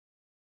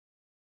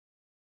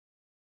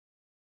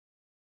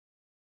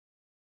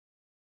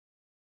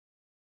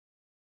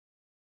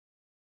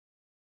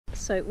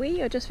So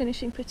we are just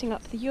finishing putting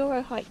up the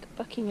Eurohike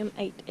Buckingham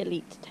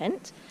Elite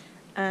tent,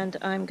 and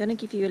I'm going to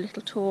give you a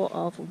little tour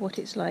of what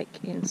it's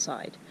like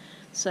inside.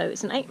 So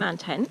it's an 8-man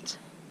tent.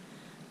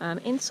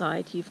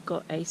 Inside you've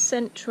got a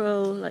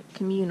central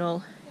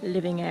communal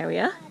living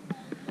area,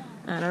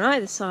 and on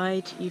either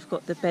side you've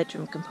got the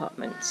bedroom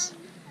compartments,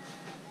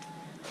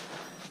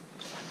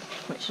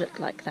 which look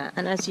like that.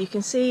 And as you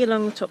can see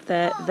along the top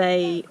there,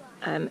 they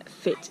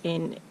fit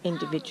in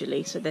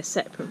individually, so they're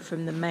separate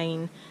from the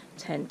main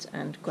tent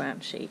and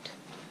ground sheet.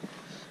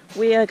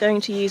 We are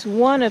going to use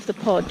one of the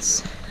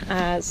pods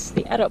as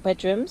the adult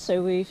bedroom,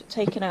 so we've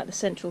taken out the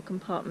central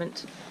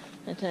compartment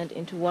and turned it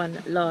into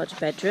one large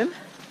bedroom.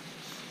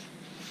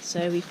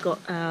 So we've got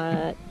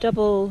our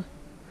double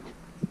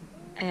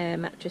air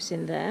mattress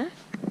in there,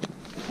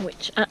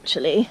 which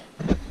actually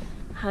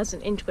has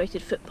an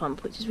integrated foot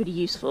pump, which is really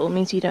useful. It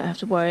means you don't have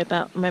to worry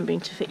about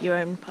remembering to fit your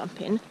own pump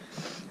in.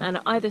 And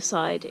on either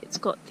side it's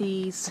got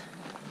these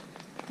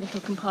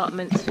little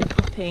compartments for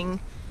popping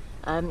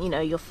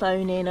your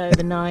phone in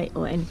overnight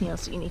or anything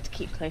else that you need to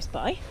keep close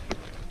by.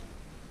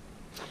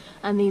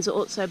 And these are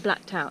also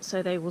blacked out,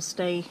 so they will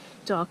stay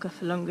darker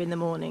for longer in the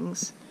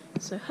mornings.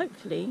 So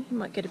hopefully you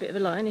might get a bit of a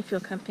line if you're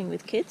camping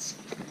with kids.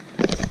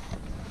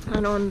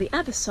 And on the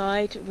other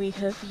side we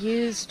have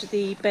used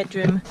the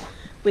bedroom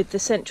with the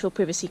central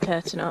privacy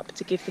curtain up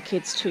to give the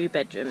kids 2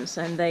 bedrooms,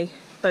 and they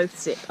both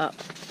zip up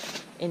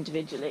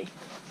individually.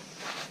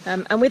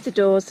 And with the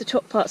doors, the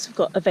top parts have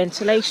got a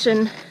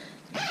ventilation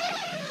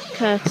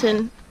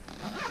curtain,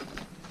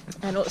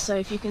 and also,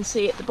 if you can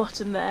see at the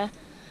bottom there,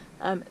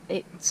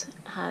 it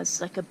has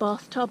like a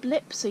bathtub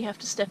lip, so you have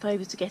to step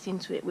over to get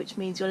into it, which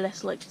means you're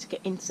less likely to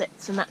get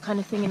insects and that kind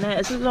of thing in there,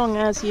 as long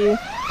as you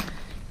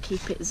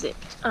keep it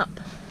zipped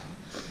up.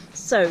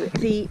 So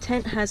the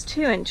tent has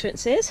 2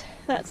 entrances.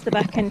 That's the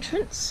back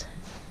entrance,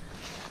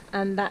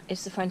 and that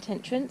is the front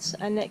entrance,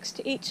 and next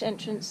to each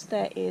entrance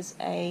there is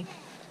a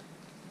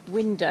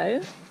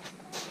window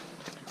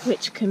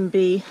which can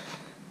be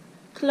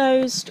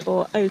closed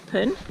or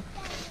open.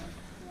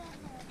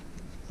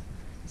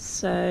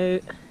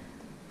 So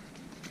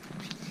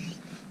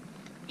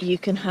you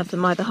can have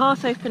them either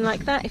half open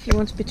like that if you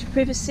want a bit of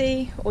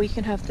privacy, or you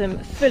can have them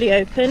fully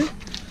open,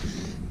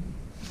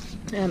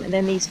 and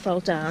then these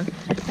fold down.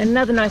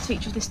 Another nice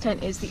feature of this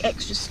tent is the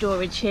extra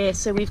storage here,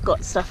 so we've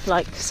got stuff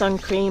like sun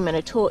cream and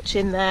a torch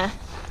in there.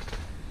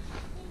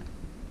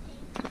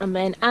 And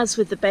then, as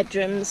with the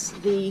bedrooms,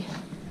 the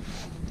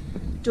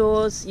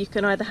doors you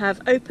can either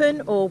have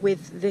open or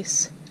with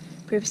this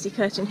privacy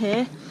curtain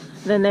here.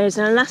 Then there's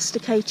an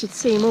elasticated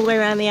seam all the way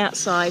around the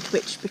outside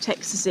which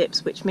protects the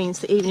zips, which means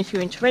that even if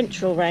you're in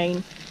torrential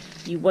rain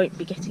you won't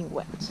be getting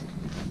wet.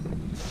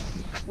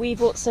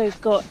 We've also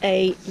got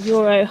a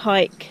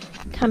Eurohike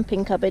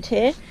camping cupboard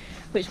here,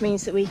 which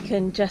means that we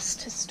can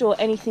just store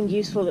anything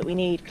useful that we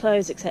need,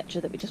 clothes,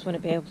 etc., that we just want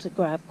to be able to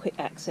grab quick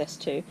access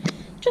to.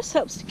 Just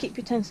helps to keep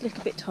your tent a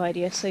little bit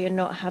tidier, so you're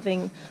not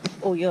having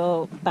all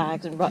your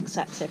bags and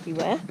rucksacks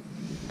everywhere.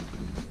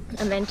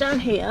 And then down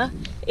here,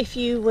 if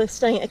you were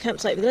staying at a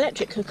campsite with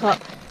electric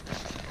hookup,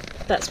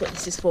 that's what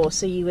this is for.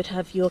 So you would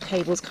have your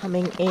cables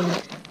coming in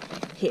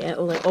here,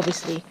 although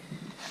obviously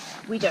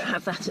we don't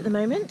have that at the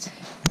moment.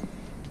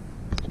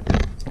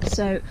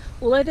 So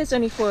although there's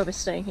only 4 of us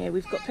staying here,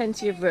 we've got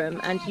plenty of room,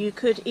 and you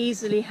could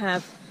easily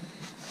have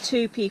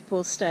 2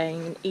 people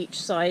staying in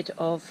each side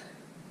of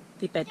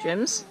the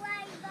bedrooms.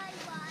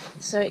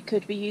 So it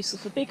could be useful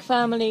for big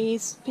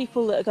families,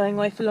 people that are going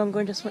away for longer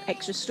and just want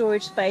extra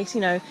storage space.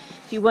 You know,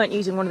 if you weren't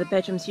using one of the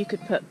bedrooms, you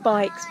could put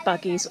bikes,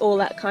 buggies, all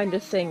that kind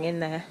of thing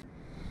in there.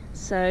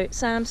 So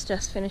Sam's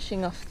just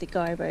finishing off the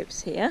guy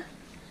ropes here.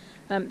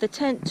 The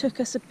tent took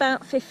us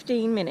about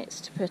 15 minutes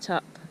to put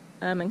up.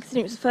 And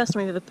considering it was the first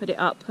time we've ever put it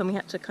up and we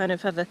had to kind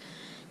of have a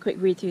quick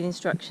read through the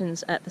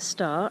instructions at the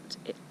start,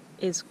 it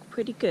is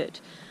pretty good.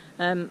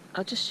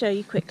 I'll just show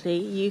you quickly.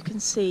 You can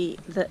see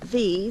that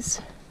these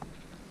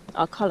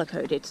are colour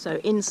coded,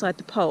 so inside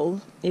the pole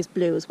is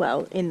blue as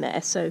well in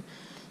there. So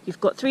you've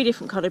got 3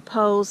 different coloured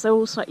poles. They're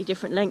all slightly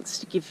different lengths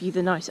to give you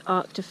the nice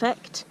arced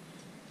effect,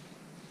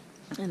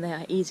 and they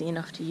are easy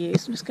enough to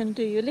use. I'm just going to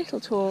do you a little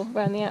tour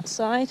around the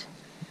outside.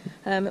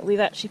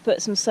 We've actually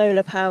put some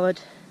solar powered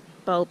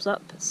bulbs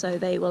up, so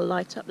they will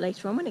light up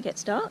later on when it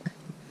gets dark.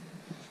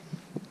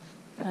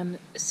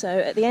 So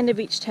at the end of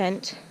each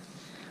tent,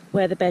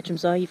 where the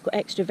bedrooms are, you've got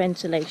extra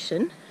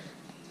ventilation.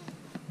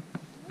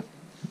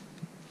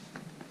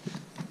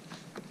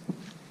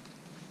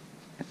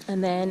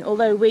 And then,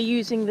 although we're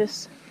using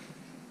this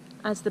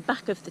as the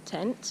back of the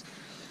tent,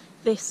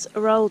 this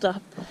rolled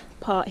up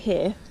part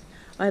here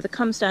either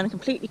comes down and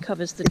completely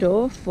covers the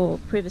door for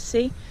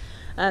privacy,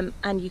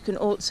 and you can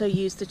also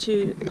use the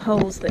 2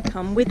 poles that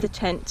come with the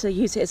tent to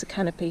use it as a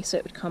canopy, so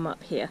it would come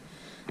up here.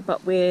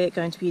 But we're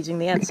going to be using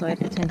the outside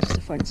of the tent as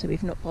the front, so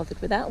we've not bothered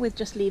with that. We're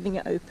just leaving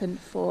it open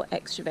for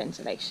extra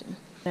ventilation.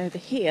 Over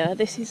here,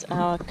 this is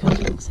our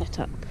cooking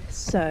setup.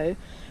 So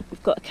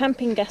we've got a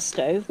camping gas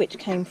stove which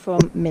came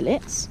from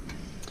Millets,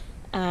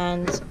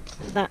 and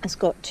that has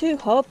got 2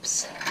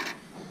 hobs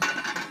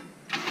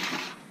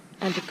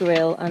and a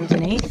grill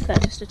underneath.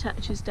 That just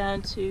attaches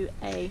down to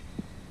a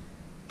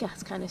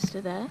gas canister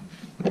there.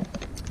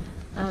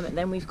 And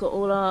then we've got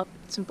all our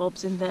bits and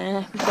bobs in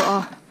there. We've got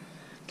our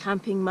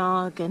camping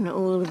mug and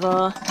all of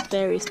our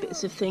various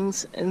bits of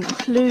things,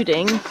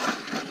 including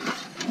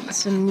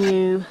some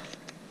new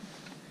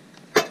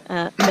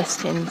mess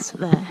tins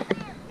there.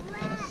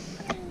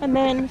 And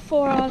then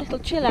for our little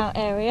chill out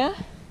area,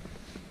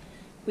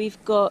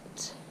 we've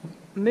got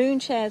moon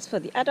chairs for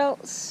the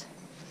adults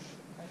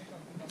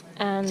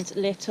and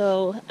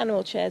little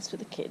animal chairs for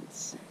the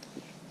kids.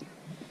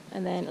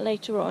 And then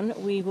later on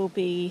we will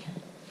be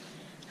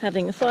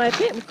having a fire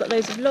pit. We've got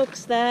loads of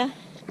logs there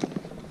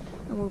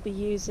and we'll be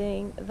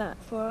using that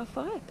for our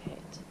fire pit.